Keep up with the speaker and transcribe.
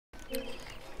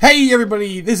Hey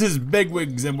everybody, this is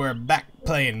TheBiggWiggs and we're back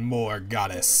playing more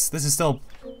Godus. This is still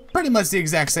pretty much the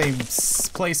exact same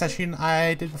play session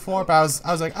I did before, but I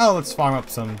was like, oh, let's farm up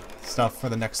some stuff for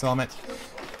the next settlement.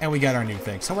 And we got our new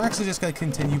thing. So we're actually just going to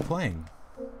continue playing.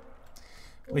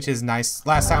 Which is nice.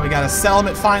 Last time we got a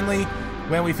settlement finally,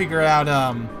 when we figured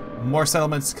out more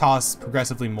settlements cost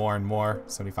progressively more and more.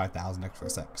 75,000 extra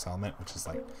settlement, which is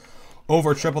like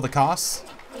over triple the cost.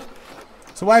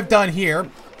 So what I've done here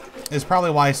is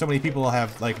probably why so many people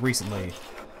have, like, recently,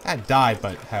 not died,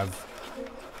 but have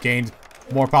gained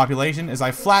more population, is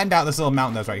I flattened out this little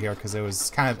mountain that's right here, because it was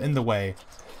kind of in the way.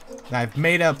 And I've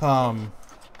made up,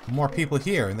 more people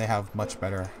here, and they have much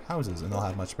better houses, and they'll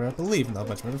have much better belief, and they'll have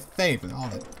much better faith, and all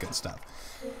that good stuff.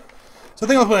 So I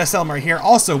think I'll put a settlement right here.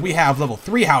 Also, we have level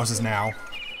 3 houses now.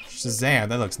 Shazam,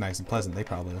 that looks nice and pleasant. They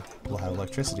probably will have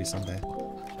electricity someday.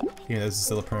 Even though this is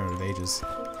still a primitive ages.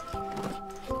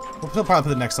 We'll probably put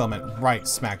the next settlement right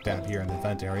smack dab here in the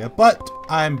vent area, but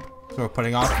I'm sort of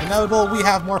putting off the inevitable. We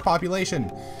have more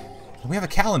population. We have a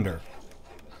calendar.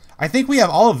 I think we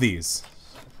have all of these.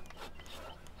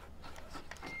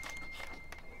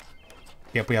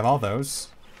 Yep, we have all those.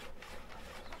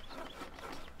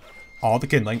 All the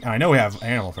kindling. And I know we have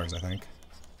animal first, I think.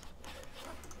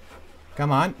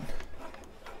 Come on.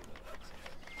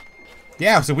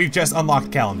 Yeah, so we've just unlocked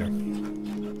the calendar.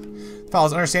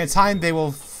 Files understand time, they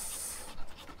will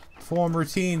form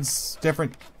routines,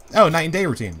 different... Oh, night and day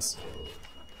routines.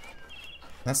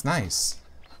 That's nice.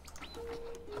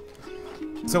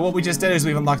 So what we just did is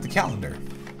we've unlocked the calendar.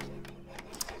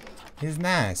 It's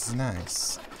nice, it's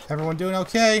nice. Everyone doing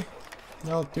okay?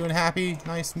 No, doing happy,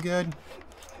 nice and good?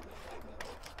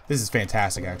 This is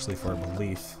fantastic, actually, for a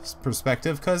belief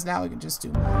perspective, because now we can just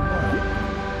do more and more.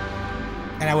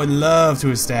 And I would love to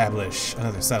establish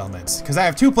another settlement, because I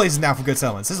have 2 places now for good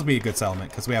settlements. This will be a good settlement,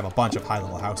 because we have a bunch of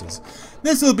high-level houses.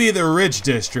 This will be the rich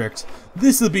district.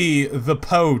 This will be the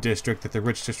Po district that the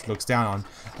rich district looks down on.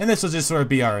 And this will just sort of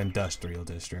be our industrial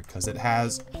district, because it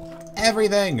has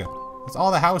everything. It's all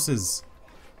the houses.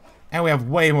 And we have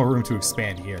way more room to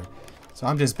expand here. So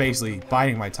I'm just basically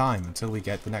biding my time until we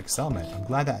get the next settlement. I'm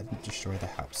glad that I didn't destroy the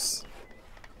house.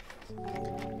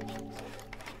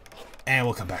 And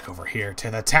we'll come back over here to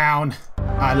the town.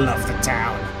 I love the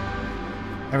town.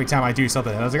 Every time I do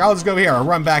something, I was like, I'll just go here. I'll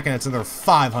run back and it's another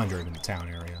 500 in the town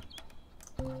area.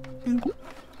 Boop.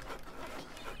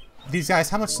 These guys,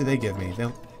 how much do they give me?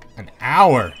 They'll, an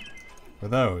hour for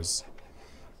those.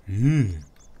 Better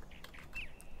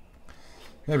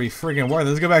be freaking worth it.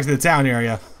 Let's go back to the town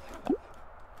area.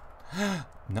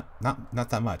 No, not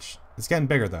that much. It's getting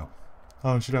bigger though.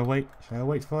 Oh, should I wait? Should I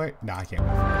wait for it? No, I can't wait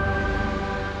for it.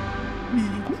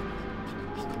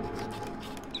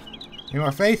 Any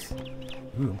more faith?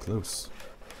 Ooh, I'm close.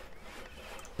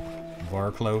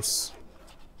 We're close.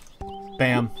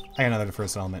 Bam. I got another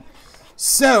first settlement.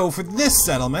 So, for this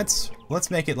settlement,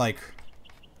 let's make it like...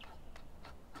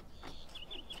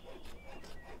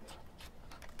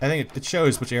 I think it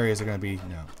shows which areas are going to be...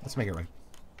 No, let's make it right.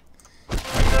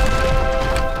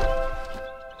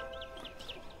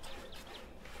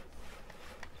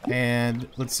 And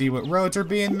let's see what roads are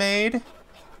being made.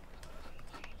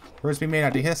 Roads being made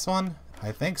out to this one?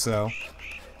 I think so.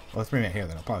 Well, let's bring it here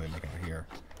then. I'll probably make it out here.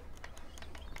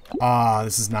 Ah,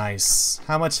 this is nice.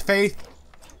 How much faith?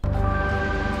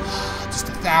 Just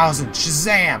 1,000.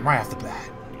 Shazam! Right off the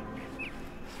bat.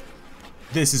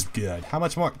 This is good. How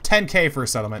much more? 10k for a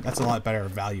settlement. That's a lot better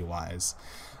value-wise,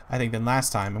 I think, than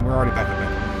last time. And we're already back up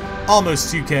at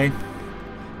almost 2k.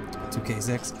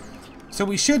 2k6. So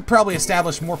we should probably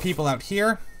establish more people out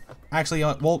here. Actually,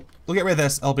 we'll get rid of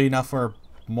this. It'll be enough for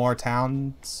more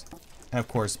towns. And of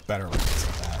course, better lands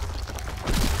like that.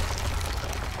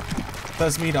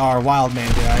 Does mean our wild man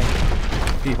guy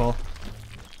people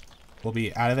will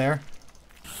be out of there.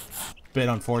 Bit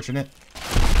unfortunate.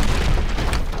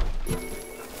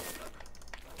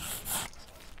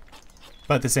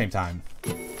 But at the same time,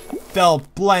 they'll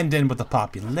blend in with the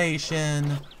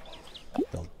population.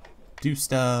 They'll do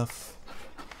stuff.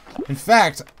 In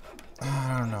fact,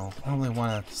 I don't know. I don't really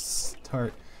want to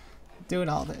start doing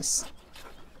all this.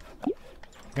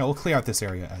 Yeah, we'll clear out this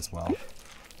area as well.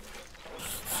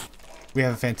 We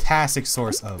have a fantastic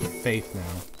source of faith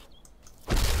now.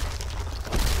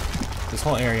 This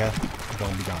whole area is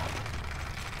going to be gone.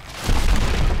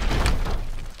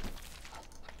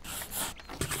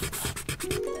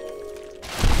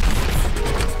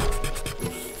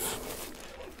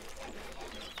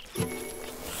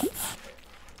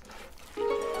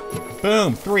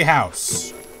 Boom! 3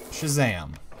 house.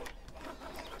 Shazam.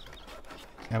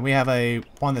 And we have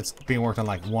one that's being worked on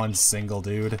like one single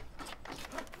dude.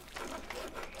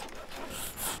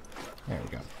 There we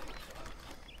go.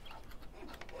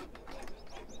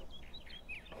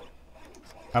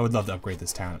 I would love to upgrade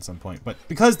this town at some point, but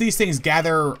because these things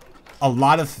gather a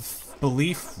lot of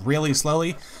belief really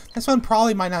slowly, this one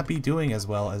probably might not be doing as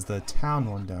well as the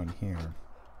town one down here.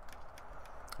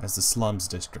 As the slums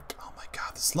district. Oh my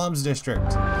god, the slums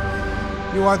district.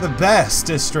 You are the best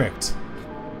district.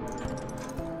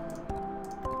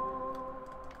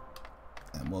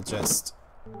 And we'll just...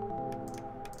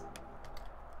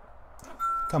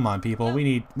 Come on, people.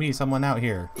 We need someone out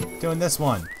here doing this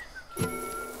one.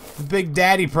 The Big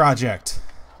Daddy Project.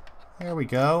 There we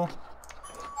go.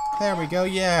 There we go.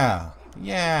 Yeah.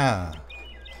 Yeah.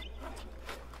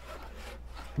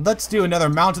 Let's do another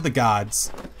Mount of the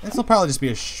Gods. This will probably just be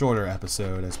a shorter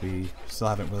episode as we still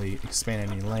haven't really expanded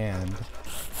any land.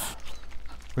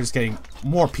 We're just getting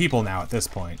more people now at this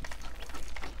point.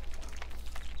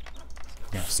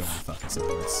 We have so many fucking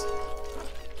settlements.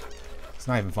 It's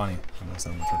not even funny how many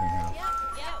settlements we're gonna have.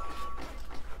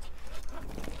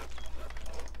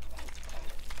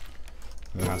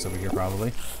 Another house over here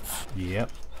probably.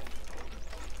 Yep.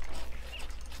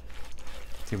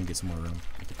 See if we can get some more room.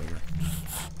 Make it bigger.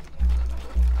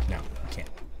 No, we can't.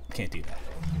 Can't do that.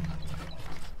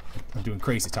 I'm doing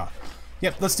crazy talk.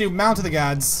 Yep, let's do Mount of the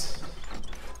Gods.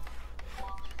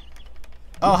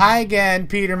 Oh, hi again,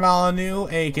 Peter Molyneux,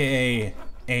 aka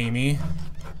Amy.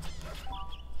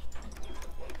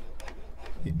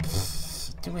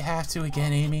 Do we have to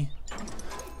again, Amy?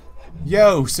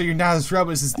 Yo, so you're not as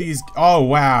rubbish as these. Oh,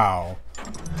 wow.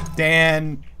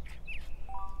 Dan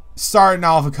starting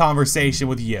off a conversation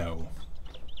with yo.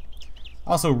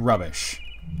 Also rubbish.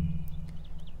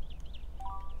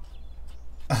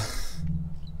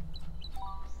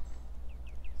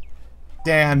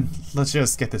 Dan, let's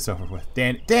just get this over with.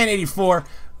 Dan 84.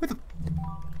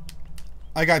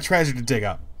 I got treasure to dig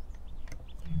up.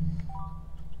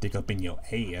 Dig up in your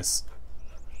ass.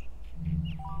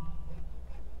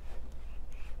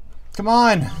 Come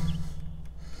on.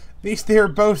 These there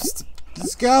boats.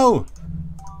 Let's go.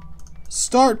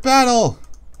 Start battle.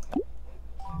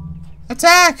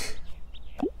 Attack.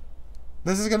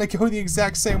 This is gonna go the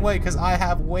exact same way because I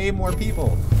have way more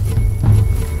people.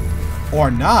 Or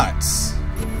not.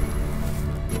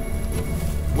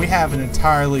 We have an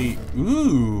entirely...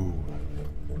 Ooh.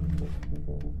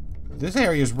 This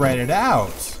area's rented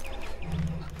out.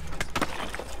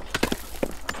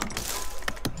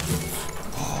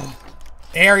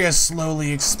 Area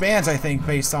slowly expands, I think,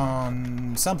 based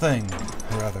on something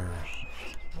or other.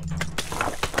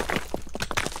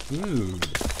 Ooh.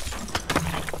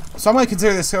 So I'm going to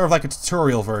consider this sort of like a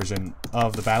tutorial version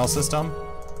of the battle system.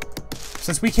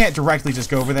 Since we can't directly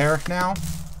just go over there now,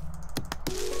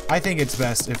 I think it's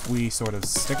best if we sort of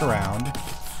stick around.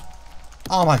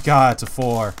 Oh my god, it's a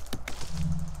 4.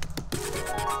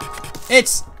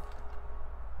 It's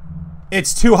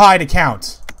too high to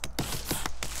count.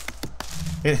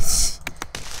 It's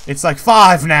like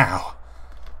 5 now.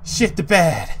 Shit the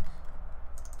bed.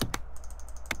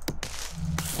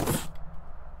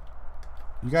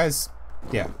 You guys,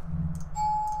 yeah.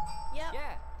 Yeah.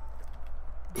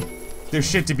 There's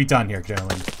shit to be done here,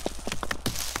 gentlemen.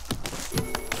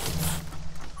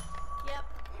 Yep.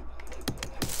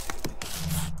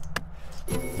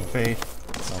 Okay,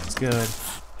 sounds good.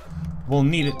 We'll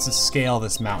need it to scale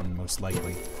this mountain, most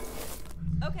likely.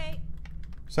 Okay.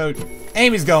 So,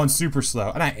 Amy's going super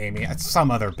slow. Not Amy, it's some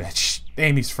other bitch.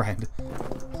 Amy's friend.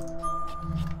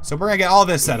 So we're gonna get all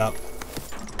this set up.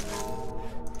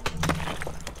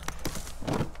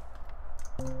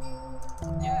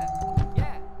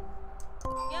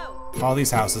 All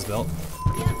these houses built.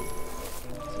 Yeah.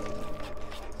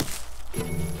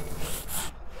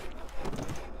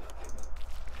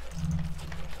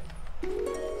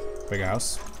 Big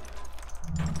house.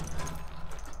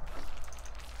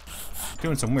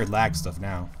 Doing some weird lag stuff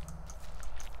now.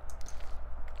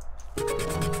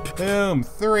 Boom!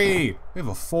 3! We have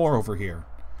a 4 over here.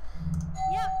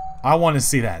 Yep. I want to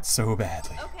see that so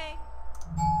badly. Okay.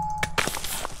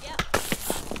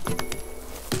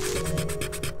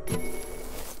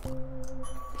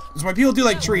 So my people do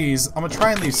like trees. I'm gonna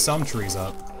try and leave some trees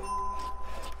up.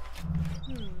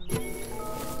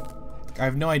 I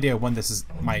have no idea when this is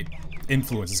my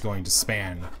influence is going to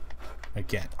span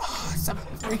again. Oh, it's a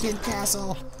freaking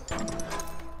castle.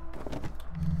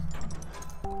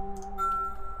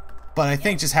 But I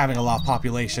think just having a lot of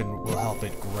population will help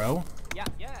it grow.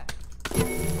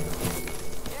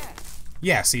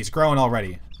 Yeah, see, it's growing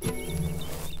already.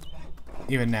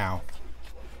 Even now.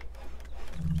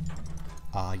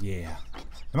 Yeah.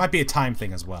 It might be a time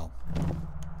thing as well.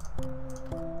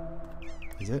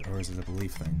 Is it? Or is it a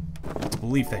belief thing? It's a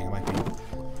belief thing, it might be.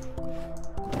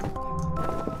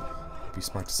 be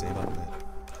smart to save up a bit.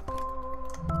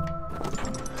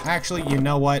 Actually, you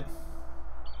know what?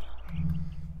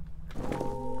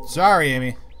 Sorry,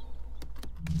 Amy.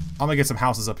 I'm gonna get some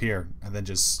houses up here and then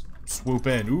just swoop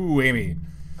in. Ooh, Amy.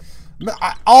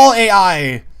 All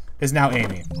AI is now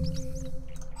Amy.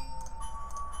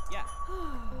 Yeah.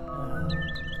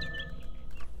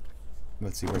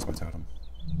 Let's see, where's my totem?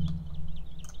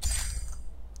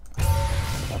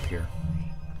 Up here.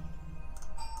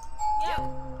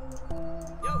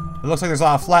 It looks like there's a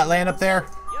lot of flat land up there.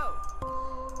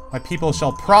 My people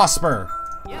shall prosper.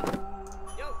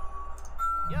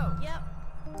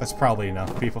 That's probably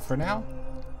enough people for now.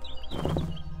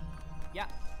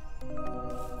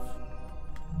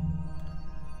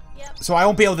 So I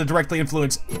won't be able to directly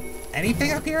influence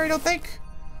anything up here, I don't think.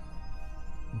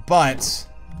 But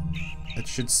it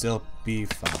should still be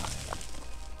fine.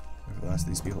 Look at the last of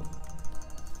these people.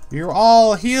 You're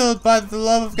all healed by the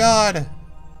love of God.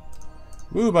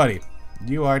 Woo, buddy.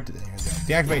 You are...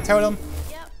 Deactivate totem.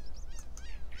 Yep.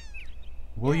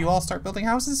 Will you all start building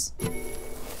houses?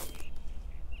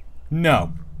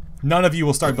 No. None of you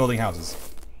will start building houses.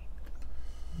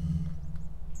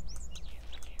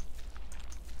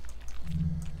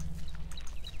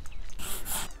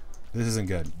 This isn't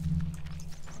good.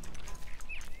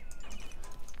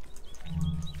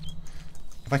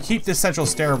 If I keep this central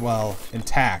stairwell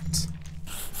intact,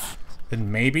 then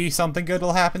maybe something good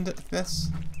will happen to this.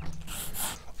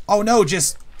 Oh no,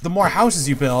 just the more houses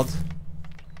you build.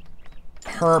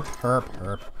 Herp, herp,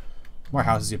 herp. The more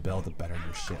houses you build, the better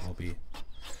your shit will be.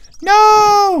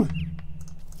 No!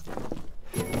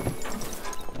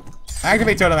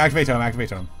 Activate totem, activate totem, activate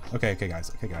totem. Okay, okay guys,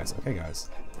 okay guys, okay guys.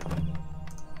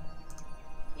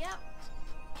 Yep.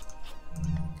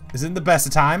 Isn't the best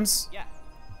of times? Yeah.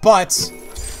 But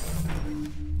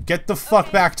get the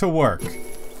fuck back to work.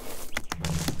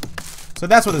 So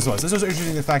that's what this was. This was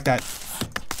interesting, the fact that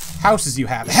houses you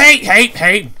have. Hate, hate,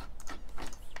 hate!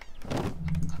 I'm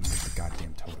gonna make the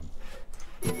goddamn totem.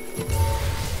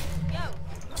 Yo.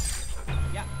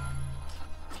 Yeah.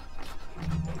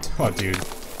 Oh, dude.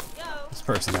 Yo. This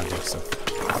person out here is so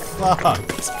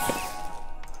fucked.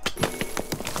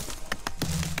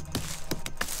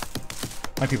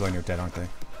 My people are near dead, aren't they?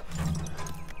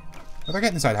 Oh, they're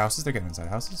getting inside houses. They're getting inside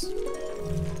houses.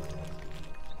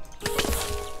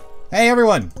 Hey,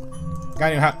 everyone!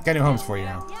 Got new homes for you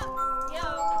now. Yo. Yo.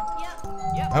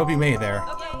 Yo. I hope you made it there.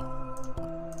 Okay.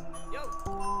 Yo.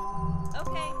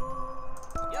 Okay.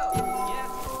 Yo.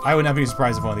 Yeah. I would not be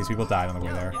surprised if one of these people died on the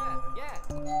way there. Yeah.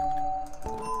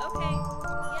 Okay.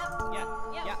 Yep.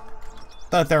 Yeah. Yeah.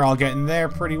 Thought they're all getting there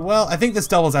pretty well. I think this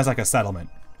doubles as like a settlement,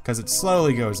 because it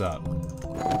slowly goes up.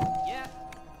 Yeah.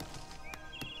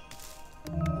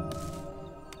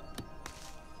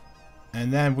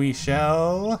 And then we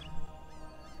shall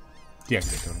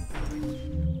deactivate totem.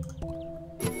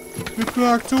 Get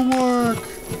back to work!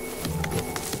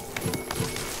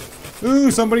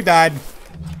 Ooh, somebody died.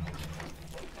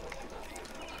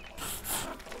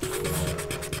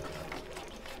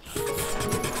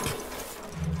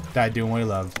 Died doing what he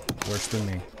loved. Worse than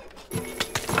me.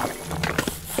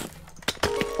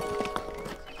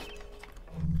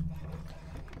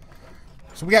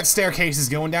 So we got staircases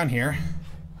going down here.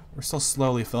 We're still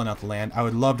slowly filling out the land. I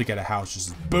would love to get a house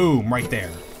just boom right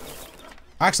there.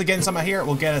 Actually getting some out here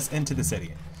will get us into the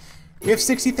city. We have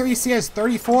 63, she has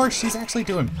 34. She's actually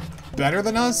doing better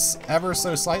than us, ever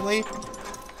so slightly.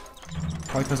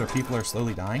 Probably because our people are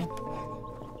slowly dying.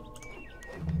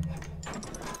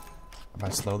 By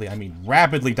slowly, I mean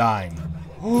rapidly dying.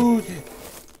 Oh,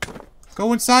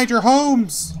 go inside your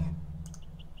homes!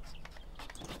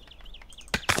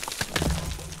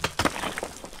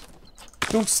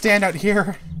 Don't stand out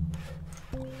here.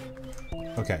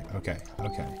 Okay, okay,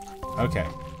 okay, okay.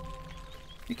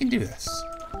 We can do this.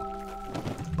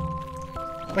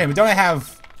 Wait, but don't I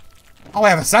have... Oh, I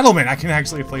have a settlement! I can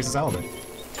actually place a settlement.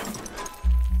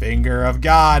 Finger of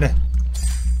God.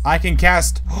 I can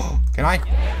cast... Can I?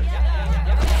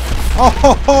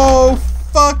 Oh,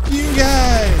 fuck you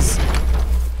guys!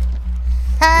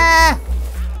 Ha!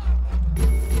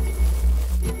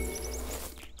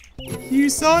 You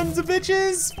sons of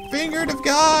bitches! Fingered of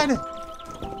God!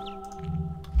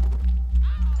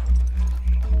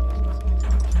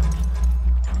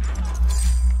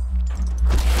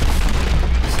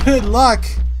 Good luck!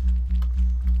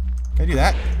 Can I do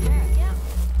that? Yeah.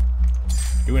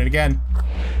 Doing it again.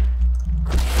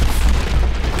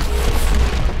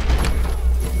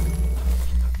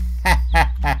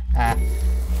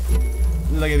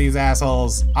 Look at these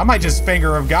assholes. I might just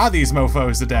finger of God these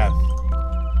mofos to death.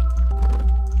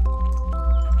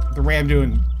 The ram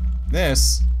doing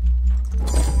this.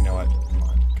 You know what?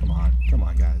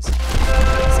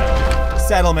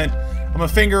 settlement. I'm a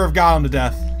finger of God him to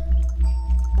death.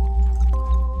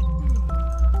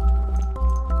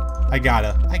 I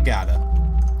gotta.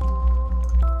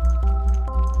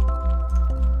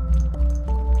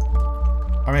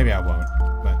 Or maybe I won't,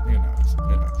 but who knows?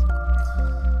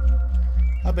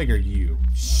 How big are you?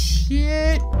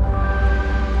 Shit!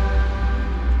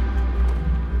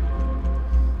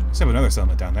 Let's have another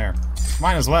settlement down there.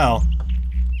 Might as well.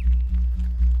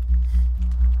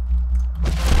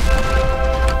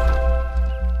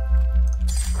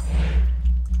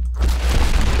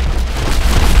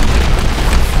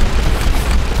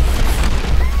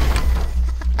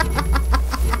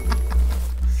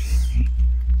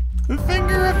 The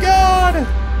finger of God!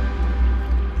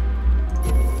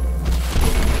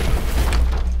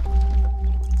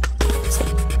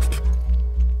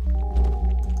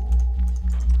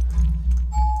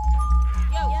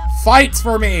 Fights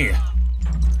for me!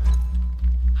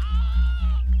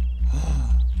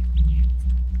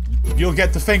 You'll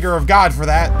get the finger of God for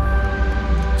that.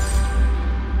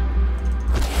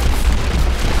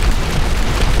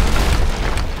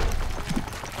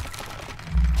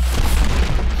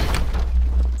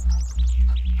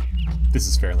 This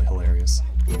is fairly hilarious.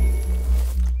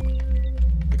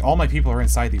 Like, all my people are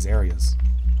inside these areas.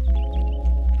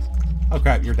 Oh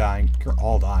crap, you're dying. You're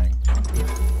all dying.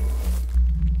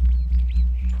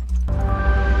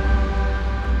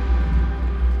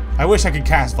 I wish I could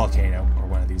cast Volcano or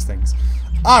one of these things.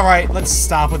 Alright, let's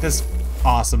stop with this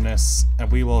awesomeness. And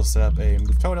we will set up a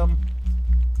move totem.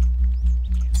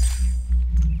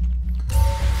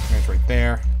 It's right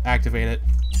there. Activate it.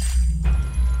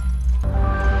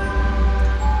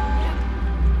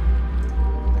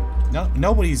 No,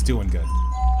 nobody's doing good.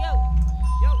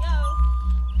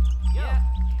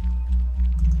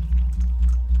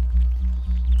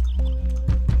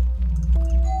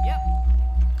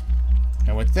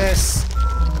 And with this...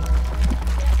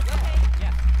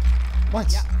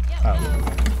 What? Oh.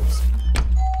 Oops.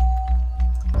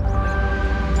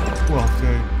 Well,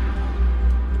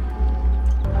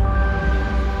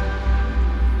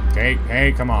 okay.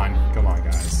 Hey, come on. Come on,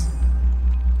 guys.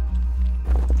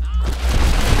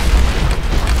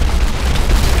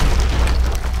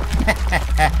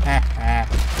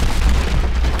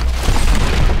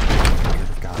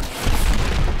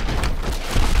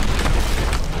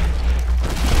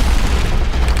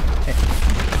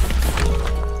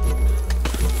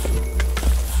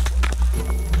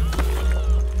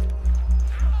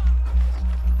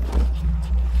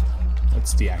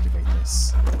 Let's deactivate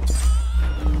this.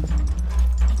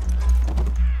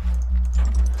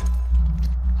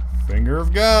 Finger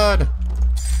of God.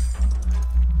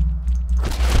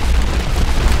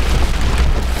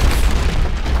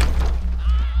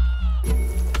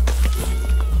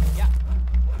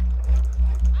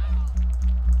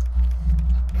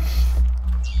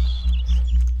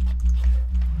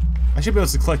 I should be able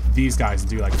to collect these guys and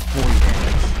do like 40 damage.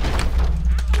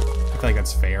 I feel like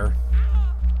that's fair.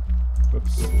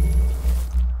 Whoops.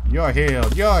 You're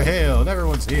healed. You're healed.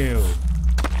 Everyone's healed.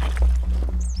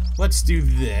 Let's do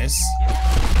this.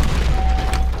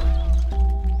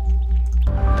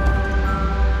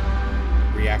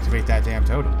 Reactivate that damn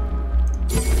totem.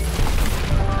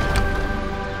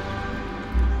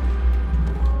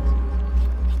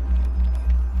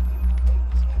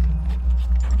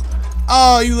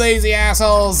 Oh, you lazy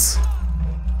assholes!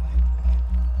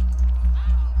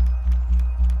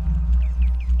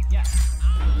 Yeah.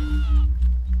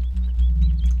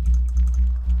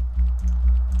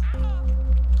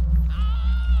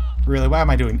 Really, why am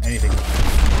I doing anything?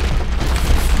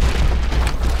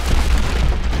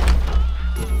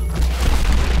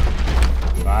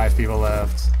 5 people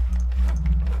left.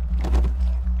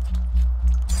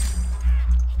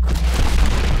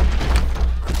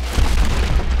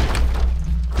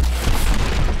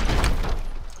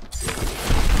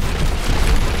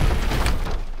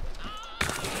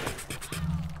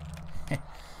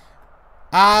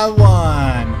 I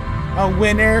won! A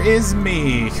winner is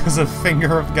me, because of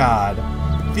Finger of God.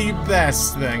 The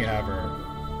best thing ever.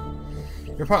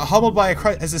 You're humbled by a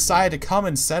Christ has decided to come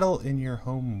and settle in your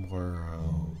home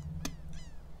world.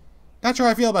 Not sure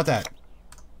how I feel about that.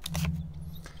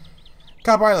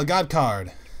 Copyright God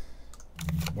card.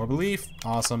 More belief,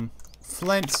 awesome.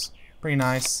 Flint, pretty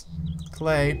nice.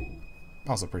 Clay,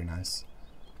 also pretty nice.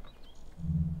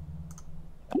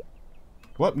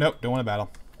 Whoop, nope, don't want to battle.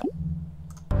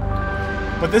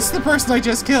 But this is the person I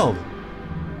just killed.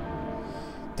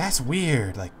 That's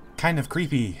weird, like, kind of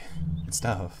creepy and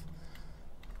stuff.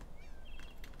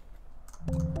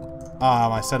 Ah,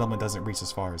 my settlement doesn't reach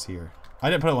as far as here.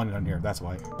 I didn't put one down here, that's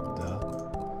why. Duh.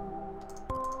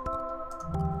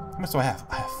 much do I have?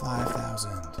 I have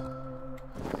 5,000.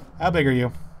 How big are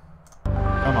you?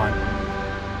 Come on.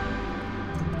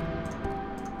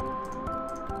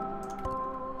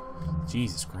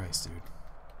 Jesus Christ, dude.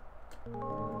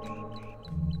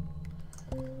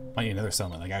 Might need another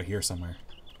settlement, like out here somewhere.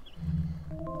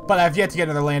 But I've yet to get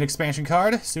another land expansion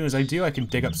card. As soon as I do, I can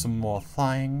dig up some more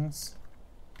things.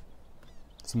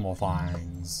 Some more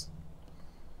things.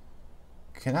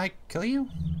 Can I kill you?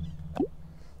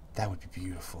 That would be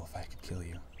beautiful if I could kill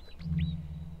you.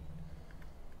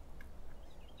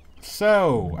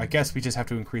 So, I guess we just have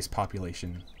to increase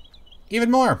population. Even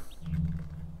more!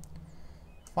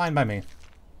 Fine by me.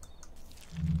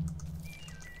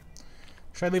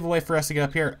 Should I leave a way for us to get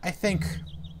up here? I think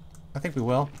we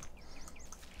will.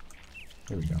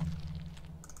 Here we go.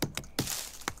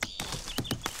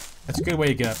 That's a good way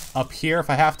to get up here if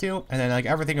I have to, and then like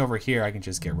everything over here I can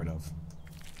just get rid of.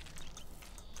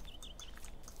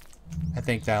 I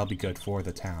think that'll be good for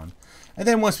the town. And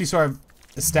then once we sort of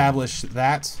establish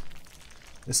that,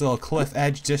 this little cliff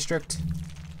edge district,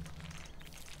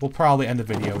 we'll probably end the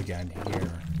video again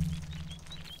here.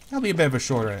 That'll be a bit of a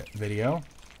shorter video.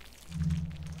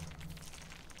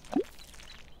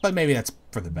 But maybe that's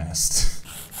for the best.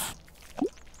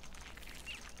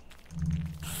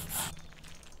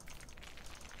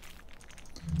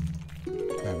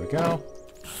 There we go.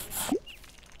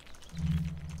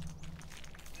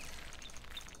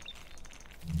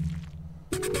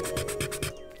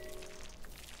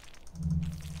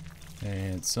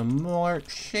 And some more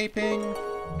shaping.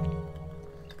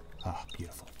 Ah,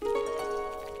 beautiful.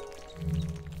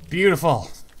 Beautiful.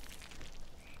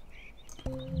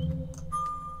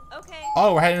 Okay.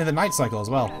 Oh, we're heading into the night cycle as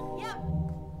well. Yep.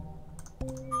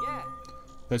 Yeah.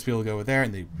 Those people go over there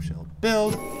and they shall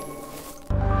build.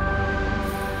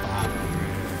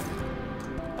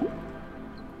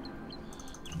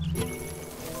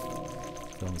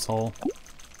 Fill in this hole.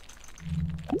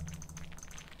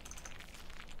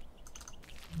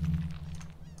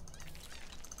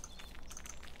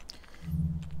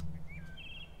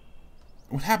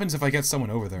 What happens if I get someone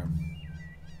over there?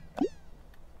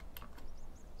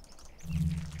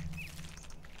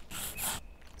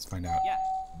 Let's find out. Yeah.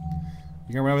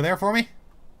 You gonna run over there for me?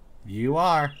 You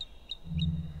are.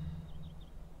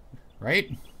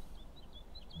 Right?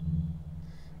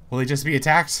 Will they just be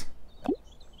attacked?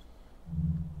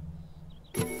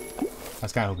 I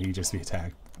was kind of hoping you'd just be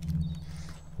attacked.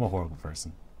 I'm a horrible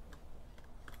person.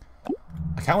 I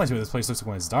kind of want to see what this place looks like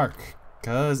when it's dark,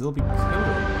 because it'll be cool.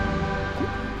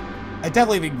 I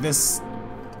definitely think this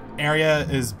area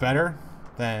is better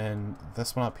than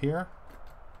this one up here.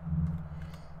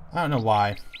 I don't know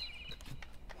why.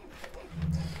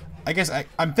 I guess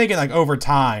I'm thinking like over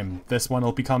time this one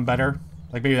will become better.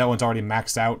 Like maybe that one's already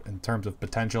maxed out in terms of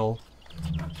potential.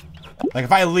 Like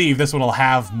if I leave, this one will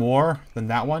have more than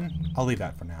that one. I'll leave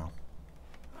that for now.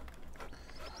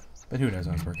 But who knows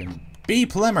how it's working. B.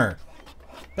 Plimmer.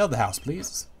 Build the house,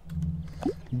 please.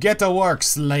 Get to work,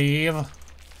 slave.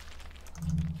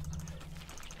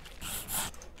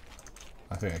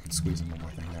 I think I could squeeze in one more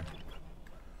thing there.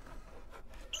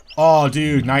 Oh,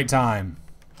 dude, nighttime.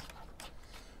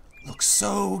 Looks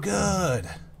so good.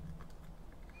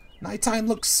 Nighttime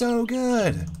looks so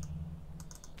good.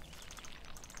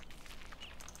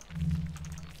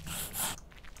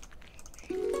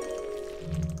 Come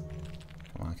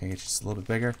on, can I get just a little bit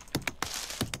bigger?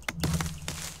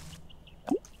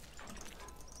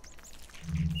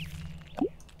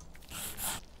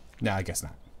 No, I guess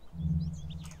not.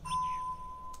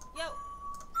 Yo.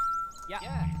 Yeah.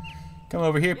 Yeah. Come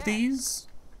over here, please.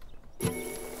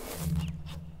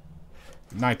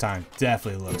 Nighttime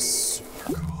definitely looks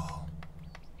super cool.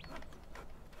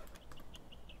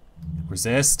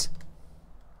 Resist.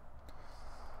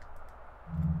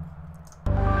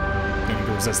 Don't need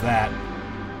to resist that.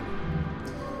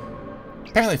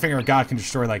 Apparently, Finger of God can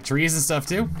destroy like trees and stuff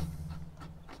too.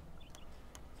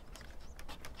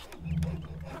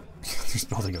 There's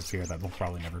building up here that will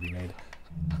probably never be made.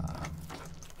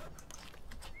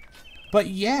 But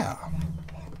yeah.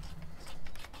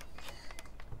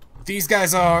 These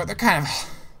guys they're kind of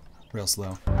real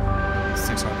slow.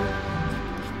 600.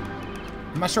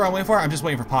 I'm not sure what I'm waiting for. I'm just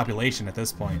waiting for population at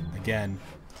this point, again.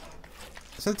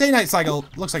 So the day-night cycle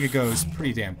looks like it goes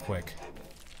pretty damn quick.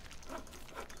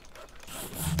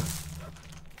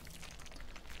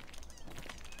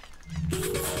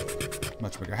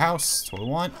 Much bigger house, that's what we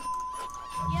want.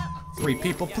 Yep. 3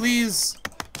 people, please.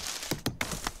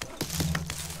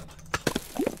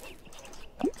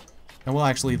 And we'll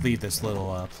actually leave this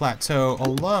little plateau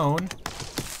alone.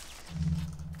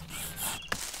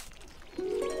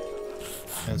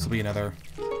 And this will be another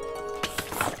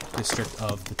district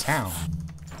of the town.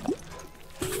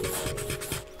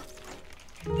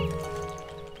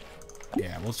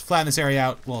 Yeah, we'll just flatten this area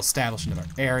out. We'll establish another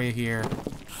area here.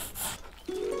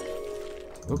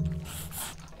 Oop.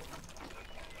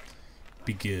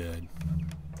 Be good.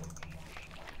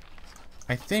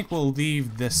 I think we'll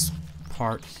leave this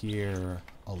part here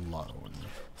alone.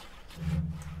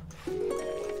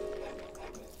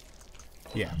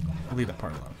 Yeah, we'll leave that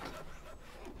part alone.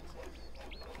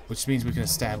 Which means we can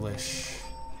establish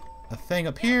a thing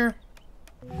up here.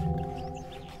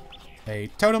 A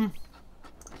totem.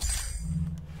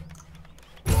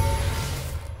 Yo.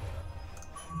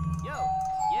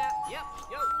 Yeah. Yep.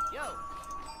 Yo.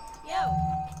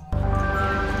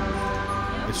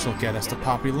 This will get us the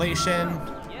population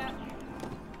Yeah.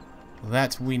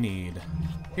 that we need.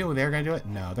 People there gonna do it?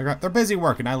 No, they're busy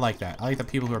working. I like that. I like the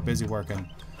people who are busy working.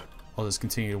 I'll just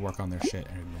continue to work on their shit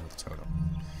and ignore the totem.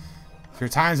 There are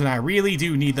times when I really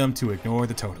do need them to ignore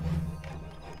the totem.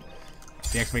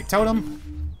 Deactivate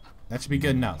totem. That should be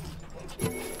good enough.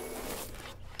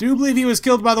 Do believe he was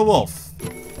killed by the wolf,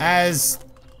 as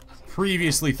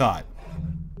previously thought.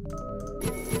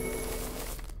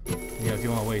 Yeah, if you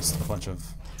want to waste a bunch of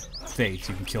faith,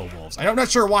 you can kill wolves. I'm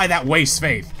not sure why that wastes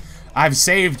faith. I've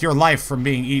saved your life from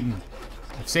being eaten.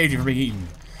 I've saved you from being eaten.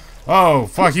 Oh,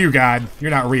 fuck you, God.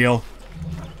 You're not real.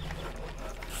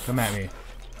 Come at me.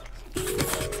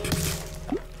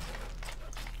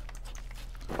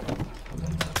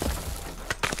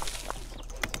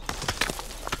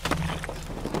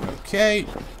 Okay.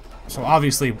 So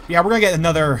obviously, yeah, we're gonna get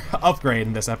another upgrade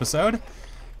in this episode.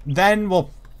 Then we'll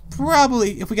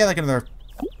probably, if we get like another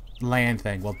land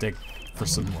thing, we'll dig for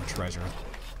some more treasure.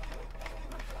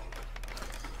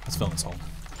 Let's fill this hole.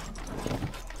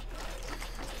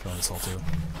 Fill this hole too.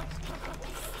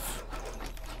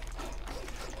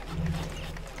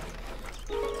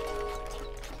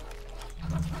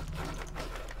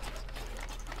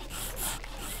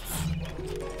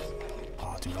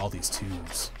 Oh, dude, all these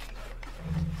tubes.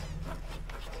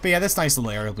 But yeah, this nice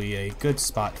little area will be a good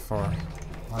spot for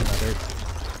another.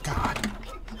 God.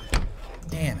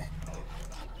 Damn it.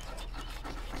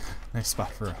 Nice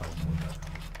spot for a home.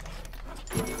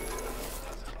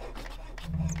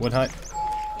 Wood hut.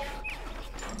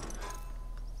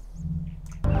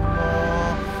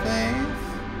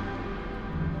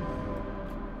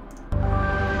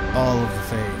 All of the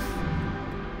faith.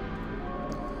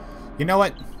 You know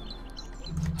what?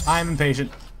 I'm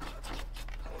impatient.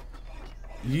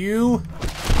 You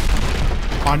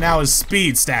are now a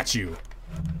speed statue.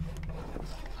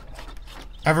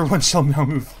 Everyone shall now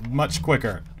move much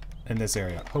quicker in this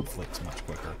area. Hopefully it's much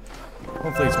quicker.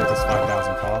 Hopefully it's worth this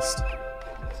 5,000 cost.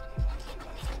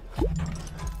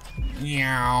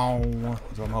 Meow.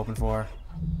 That's what I'm hoping for.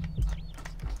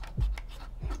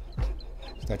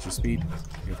 Statue speed.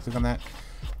 You click on that.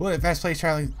 Will it fast play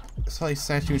Charlie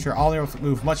statue ensure all arrows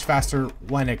move much faster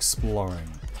when exploring?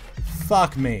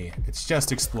 Fuck me. It's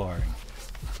just exploring.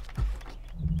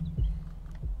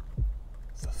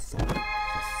 The thump.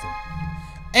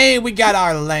 Hey, we got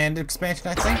our land expansion,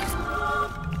 I think.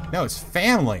 No, it's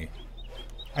family.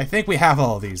 I think we have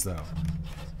all of these, though.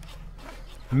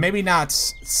 Maybe not.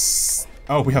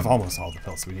 Oh, we have almost all the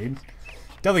pills we need.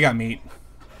 Definitely got meat.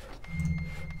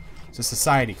 It's a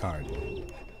society card.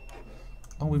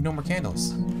 Oh, we've no more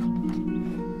candles.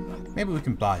 Maybe we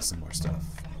can buy some more stuff.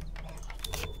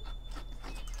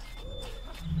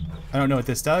 I don't know what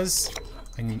this does.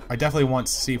 I definitely want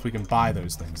to see if we can buy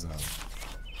those things, though.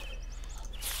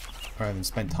 Rather than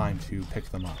spend time to pick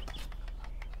them up.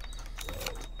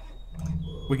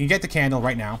 We can get the candle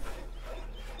right now.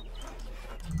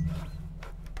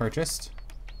 Purchased.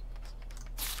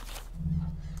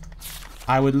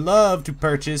 I would love to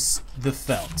purchase the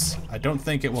felt. I don't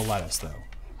think it will let us, though.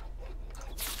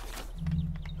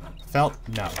 Felt?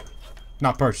 No.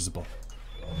 Not purchasable.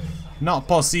 Not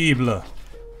possible.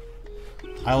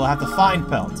 I will have to find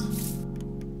felt.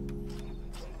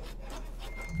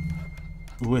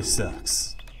 Ooh, it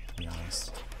sucks, to be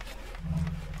honest.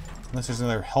 Unless there's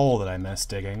another hole that I missed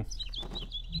digging.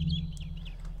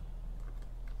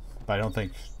 But I don't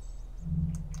think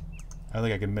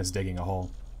I can miss digging a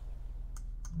hole.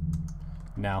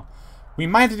 No. We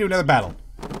might have to do another battle.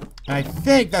 And I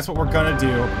think that's what we're gonna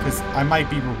do, because I might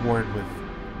be rewarded with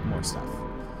more stuff.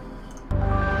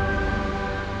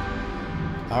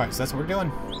 Alright, so that's what we're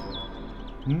doing.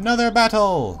 Another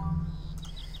battle!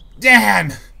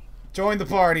 Dan! Join the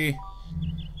party.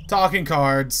 Talking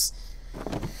cards.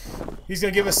 He's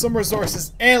gonna give us some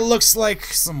resources, and it looks like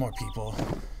some more people.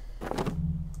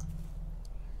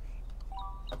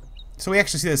 So we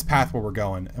actually see this path where we're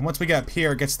going. And once we get up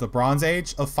here, it gets to the Bronze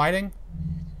Age of fighting.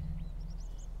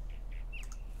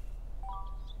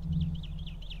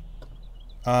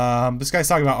 This guy's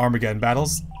talking about Armageddon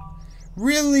battles.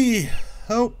 Really?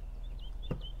 Oh.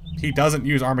 He doesn't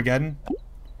use Armageddon.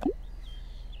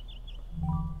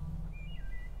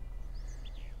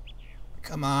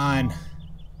 Come on.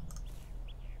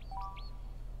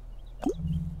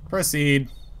 Proceed.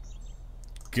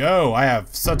 Go. I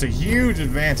have such a huge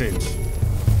advantage.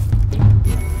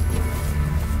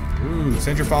 Ooh,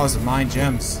 send your followers to mine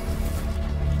gems.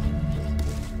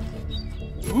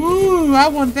 Ooh, I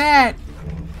want that.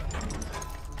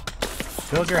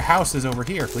 Build your houses over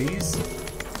here, please.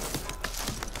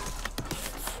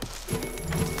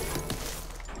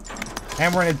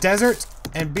 And we're in a desert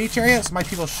and beach area, so my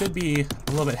people should be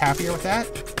a little bit happier with that.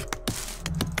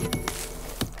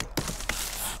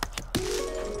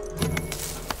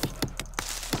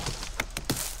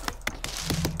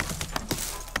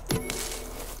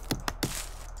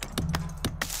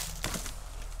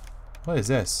 What is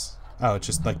this? Oh, it's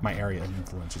just like my area of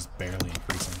influence is barely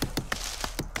increasing.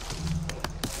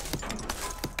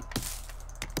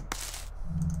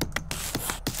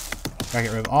 Gotta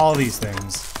get rid of all these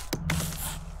things.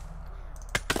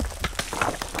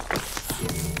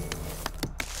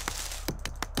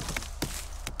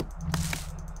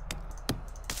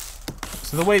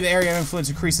 So the way the area of influence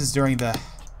increases during the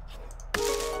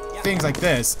things like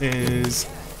this is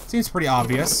seems pretty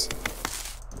obvious.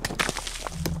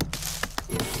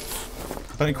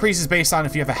 But increases based on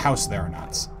if you have a house there or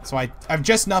not. So I've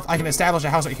just enough, I can establish a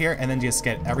house right here and then just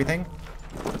get everything.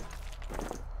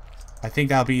 I think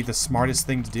that'll be the smartest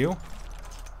thing to do.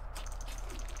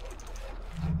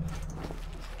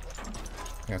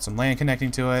 Got some land connecting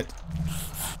to it.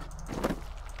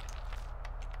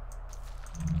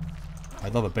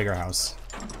 I'd love a bigger house,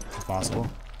 if possible.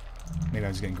 Maybe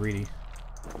I'm just getting greedy.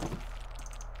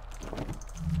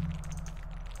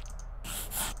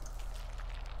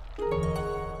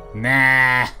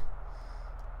 Nah.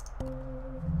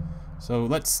 So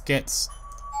let's get...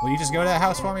 Will you just go to that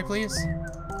house for me, please?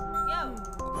 Yo.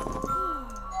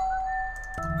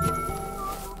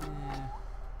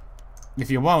 If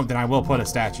you won't, then I will put a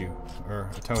statue or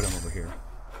a totem over here.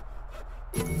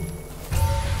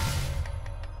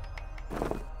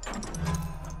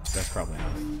 That's probably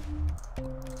enough.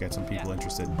 Get some people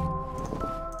interested.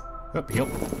 Oh, heal.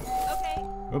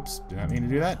 Okay. Oops, did not mean to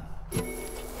do that.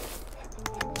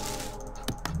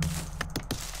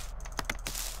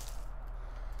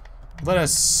 Let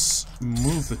us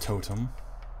move the totem.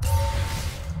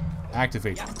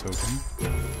 Activate the totem.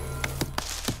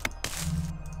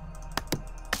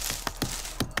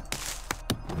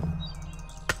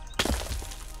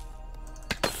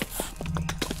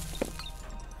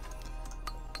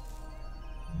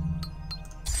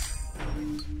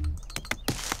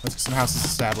 Let's get some houses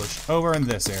established over in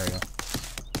this area.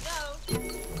 Yo.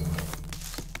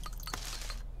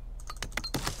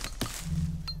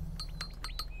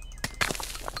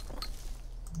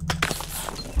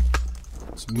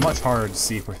 It's much harder to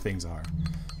see where things are.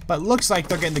 But looks like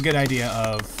they're getting the good idea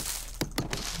of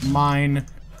mine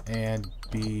and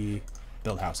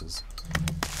build houses.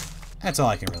 That's all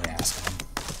I can really ask of them.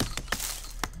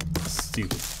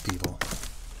 Stupid people.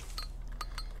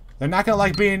 They're not gonna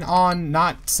like being on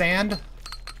not sand.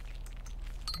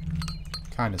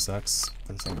 Kinda sucks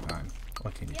at the same time.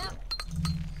 What can you do?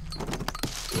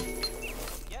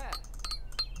 Yeah.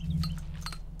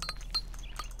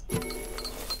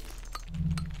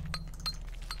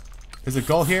 Is the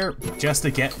goal here just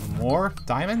to get more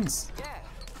diamonds? Yeah.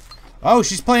 Oh,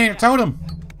 she's playing her totem.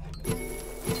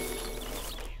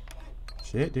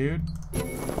 Shit, dude.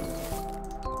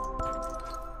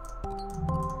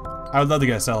 I would love to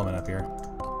get a settlement up here.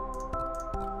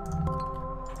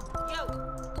 Yo.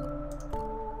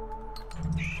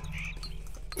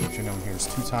 Make sure no one here is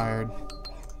too tired.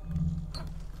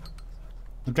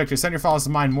 Objective, send your followers to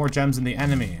mine more gems than the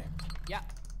enemy. Yeah.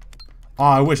 Oh,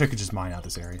 I wish I could just mine out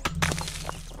this area.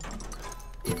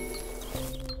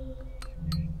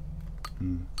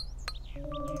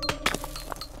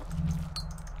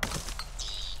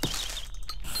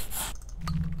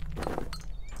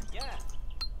 Yeah.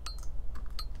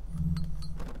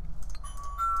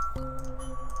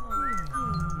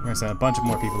 I'm gonna send a bunch of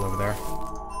more people over there.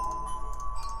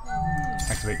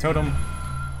 Activate totem.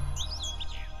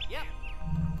 Yep.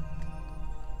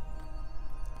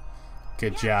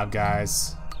 Good job,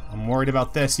 guys. I'm worried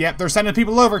about this. Yep, they're sending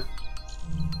people over.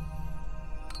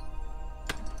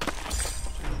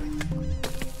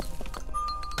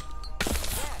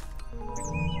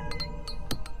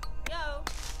 Yo.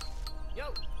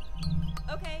 Yo.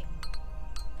 Okay.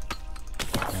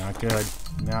 Not good.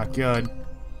 Not good.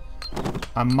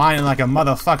 I'm mining like a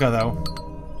motherfucker, though.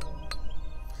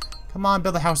 Come on,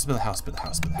 build a house, build a house, build a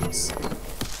house, build a house.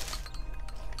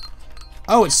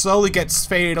 Oh, it slowly gets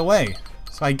faded away.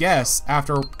 So I guess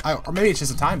after, or maybe it's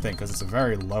just a time thing because it's a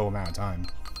very low amount of time.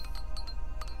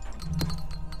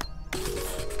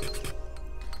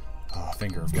 Oh,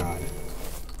 finger of God.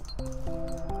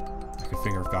 I could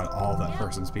finger of God all that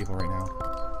person's people right now.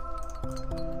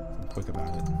 I'm quick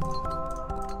about it.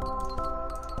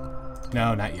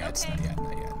 No, not yet. Okay. Not yet.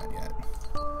 Not yet. Not yet.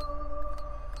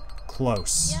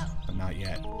 Close, but not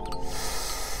yet.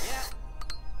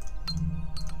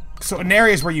 So in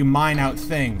areas where you mine out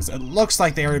things, it looks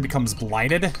like the area becomes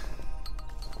blighted.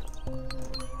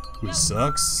 Which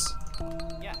sucks.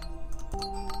 Yeah.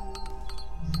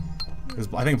 Because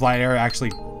I think blighted area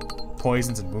actually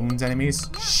poisons and wounds enemies.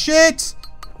 Shit!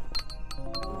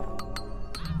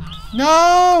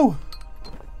 No!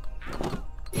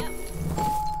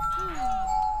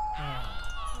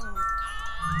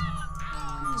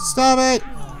 Stop it!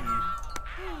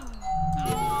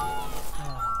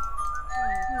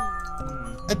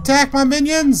 Attack my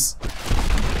minions!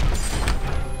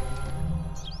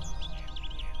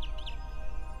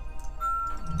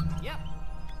 Yep.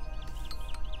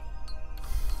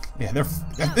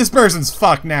 Yeah, this person's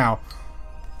fucked now.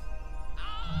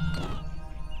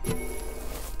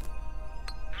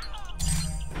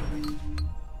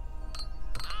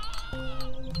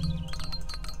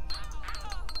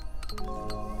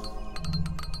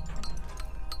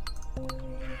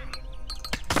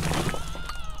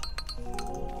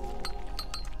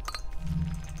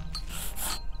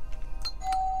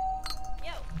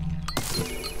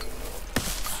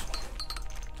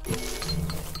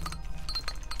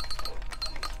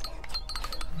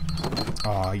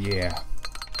 Oh yeah.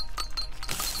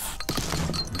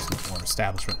 Need some more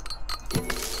establishment.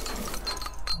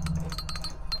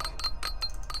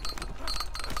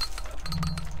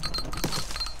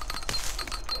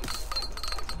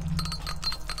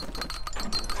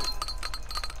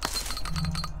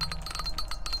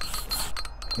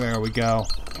 There we go.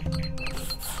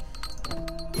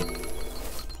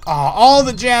 Ah, all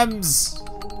the gems!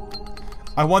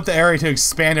 I want the area to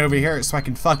expand over here so I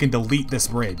can fucking delete this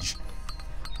bridge.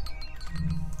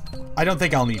 I don't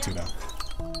think I'll need to, though.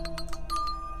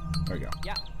 There we go.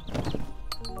 Yeah.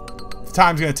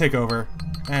 Time's gonna tick over.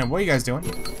 And what are you guys doing?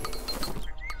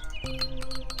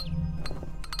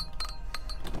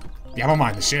 Yeah, I'm gonna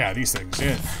mine the shit out of these things.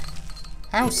 Shit.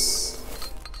 House.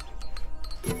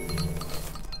 Okay.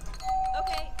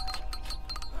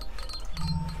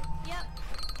 Yep.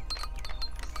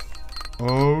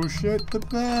 Oh shit, the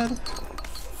bed.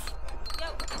 Yo.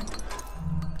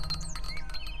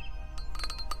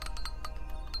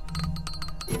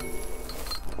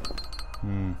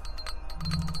 Hmm.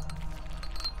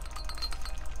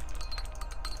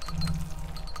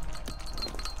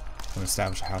 I'm gonna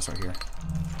establish a house right here.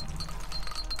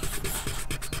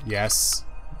 Yes.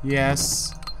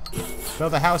 Yes.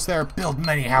 Build a house there. Build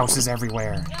many houses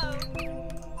everywhere. Yo.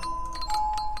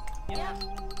 Yep.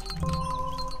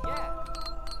 Yeah.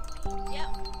 Yep.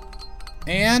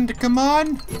 And come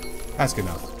on. That's good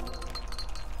enough.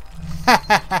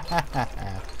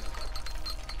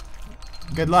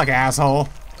 Good luck, asshole.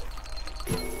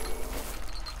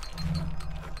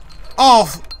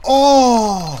 Oh,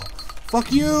 oh,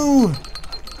 fuck you.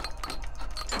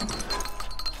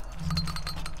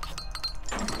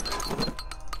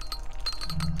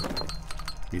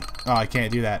 Oh, I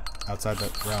can't do that outside the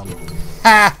realm.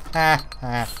 Ha ha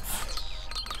ha.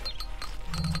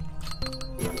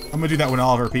 I'm gonna do that when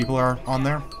all of our people are on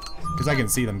there, because I can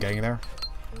see them getting there.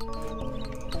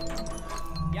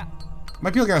 Yeah. My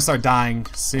people are gonna start dying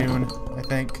soon, I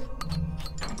think.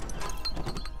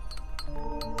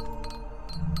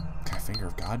 Can I finger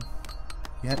of God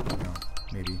yet? No,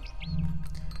 maybe.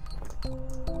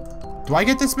 Do I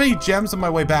get this many gems on my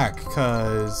way back?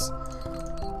 Cause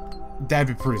that'd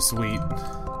be pretty sweet.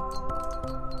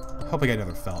 Hope I get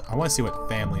another felt. I want to see what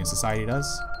family and society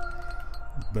does.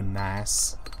 But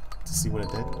nice to see what it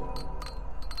did.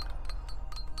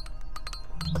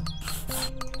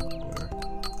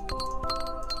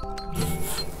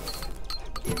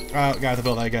 Oh, got to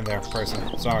build that again there,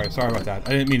 person. Sorry about that.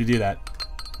 I didn't mean to do that.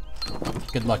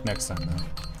 Good luck next time, though.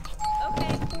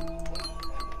 Okay.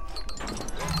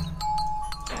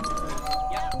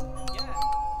 Yeah. Yeah.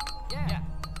 Yeah.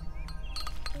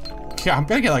 Yeah, I'm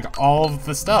gonna get like all of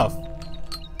the stuff.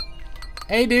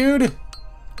 Hey, dude,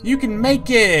 you can make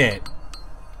it.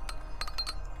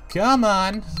 Come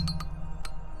on.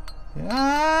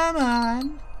 Come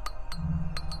on.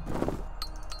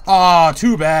 Aw,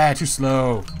 too bad, too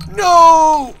slow.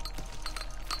 No!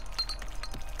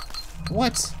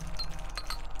 What?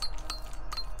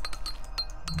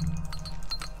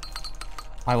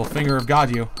 I will finger of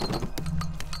God you.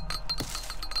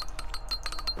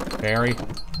 Barry.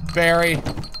 Barry! It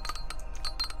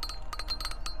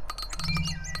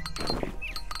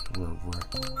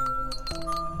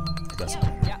doesn't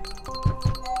matter. Yeah.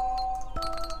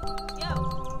 Yo.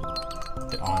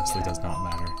 It honestly does not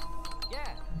matter.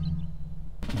 Yeah.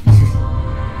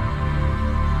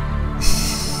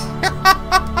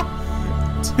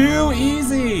 Too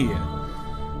easy!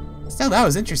 Still, that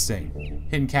was interesting.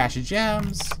 Hidden cache of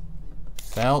gems.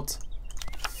 Felt.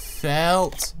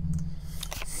 Felt.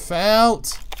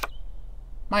 Felt.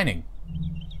 Mining.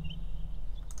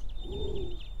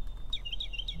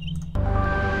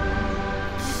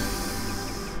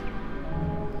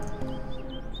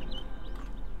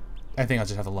 I think I'll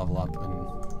just have to level up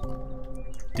and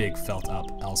dig felt up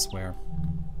elsewhere,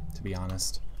 to be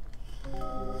honest.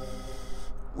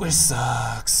 Which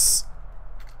sucks.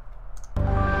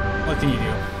 What can you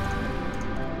do?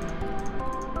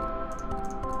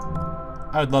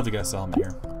 I would love to get a settlement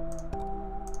here.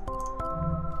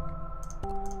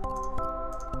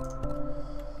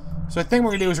 So I think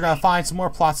what we're gonna do is we're gonna find some more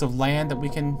plots of land that we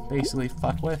can basically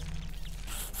fuck with.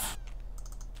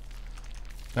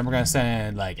 Then we're gonna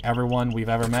send like everyone we've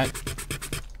ever met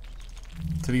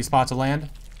to these plots of land.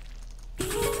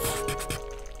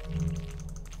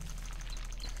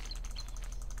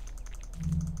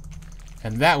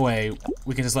 And that way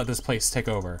we can just let this place take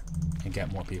over and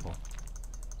get more people.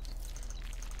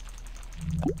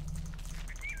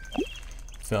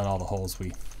 Fill in all the holes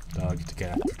we dug to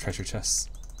get after treasure chests.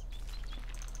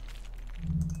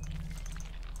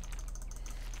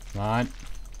 Come on.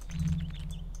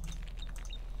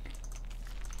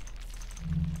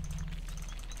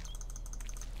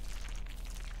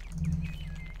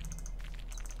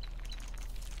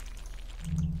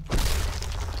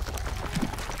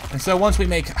 And so once we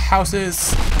make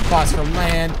houses, plots for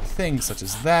land, things such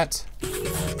as that,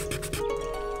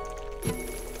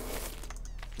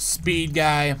 Speed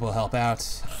guy will help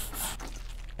out.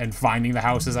 And finding the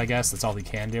houses, I guess. That's all he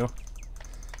can do.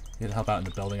 He'll help out in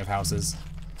the building of houses.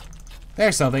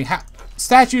 There's something.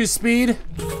 Statue speed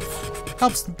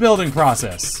helps the building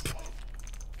process.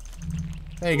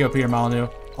 There you go, Peter Molyneux.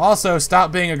 Also,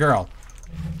 stop being a girl.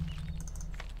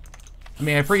 I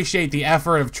mean, I appreciate the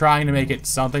effort of trying to make it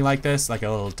something like this, like a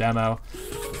little demo.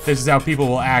 This is how people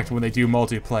will act when they do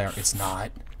multiplayer. It's not.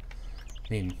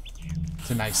 I mean,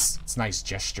 it's a nice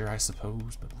gesture, I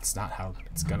suppose, but it's not how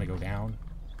it's gonna go down.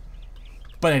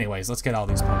 But anyways, let's get all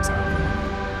these punks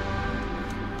out.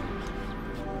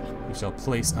 We shall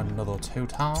place another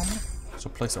totem. So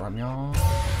place it right now.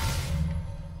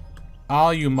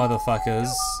 All you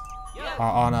motherfuckers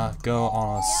are on a go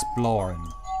on exploring.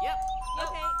 Yep.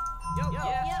 Okay. Yo. Yeah.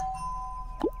 Yep.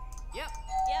 Yep.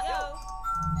 Yep.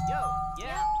 Yo.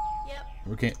 Yeah. Yep.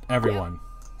 We can't. Everyone.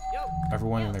 Yo.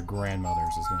 Everyone and their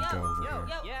grandmothers is gonna go over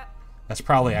here. Yeah. That's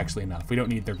probably actually enough. We don't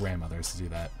need their grandmothers to do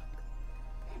that.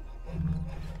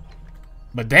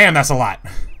 But damn, that's a lot.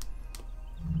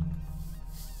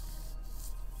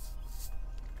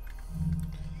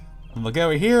 When we'll go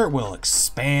over here, we'll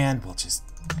expand. We'll just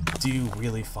do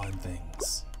really fun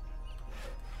things.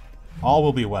 All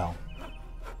will be well.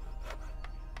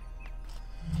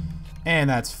 And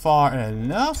that's far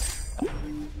enough.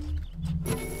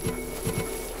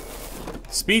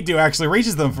 Speed do actually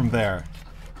reaches them from there.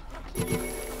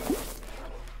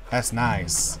 That's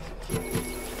nice.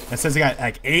 It says they got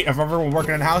like 8 of everyone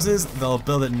working in houses. They'll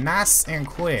build it nice and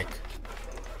quick.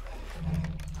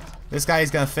 This guy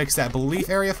is gonna fix that belief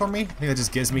area for me. I think that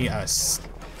just gives me a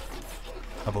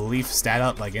belief stat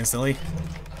up like instantly.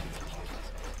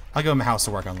 I'll give him a house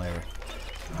to work on later.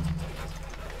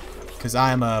 Because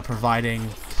I am a providing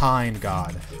kind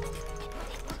God.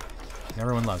 And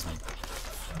everyone loves me.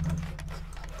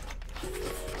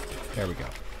 There we go.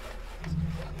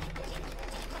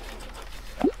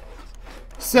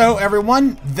 So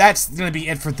everyone, that's gonna be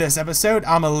it for this episode.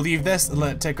 I'm gonna leave this,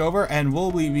 let it take over, and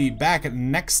we'll be back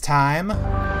next time.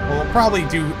 We'll probably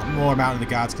do more Mountain of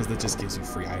the Gods because that just gives you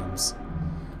free items.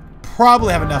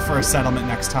 Probably have enough for a settlement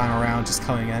next time around, just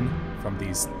coming in from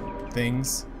these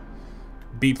things.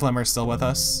 B Plumber's still with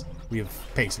us. We have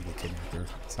basically kidnapped her,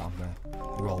 so I'm gonna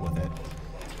roll with it.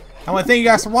 I want to thank you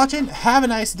guys for watching. Have a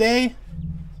nice day,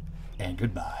 and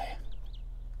goodbye.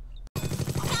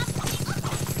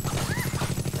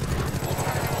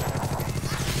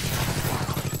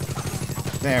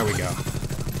 There we go.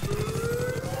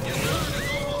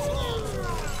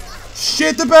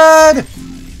 Shit the bed!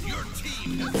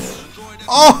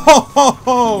 Oh ho ho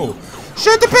ho!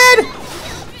 Shit the bed!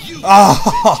 Oh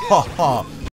ho ho ho!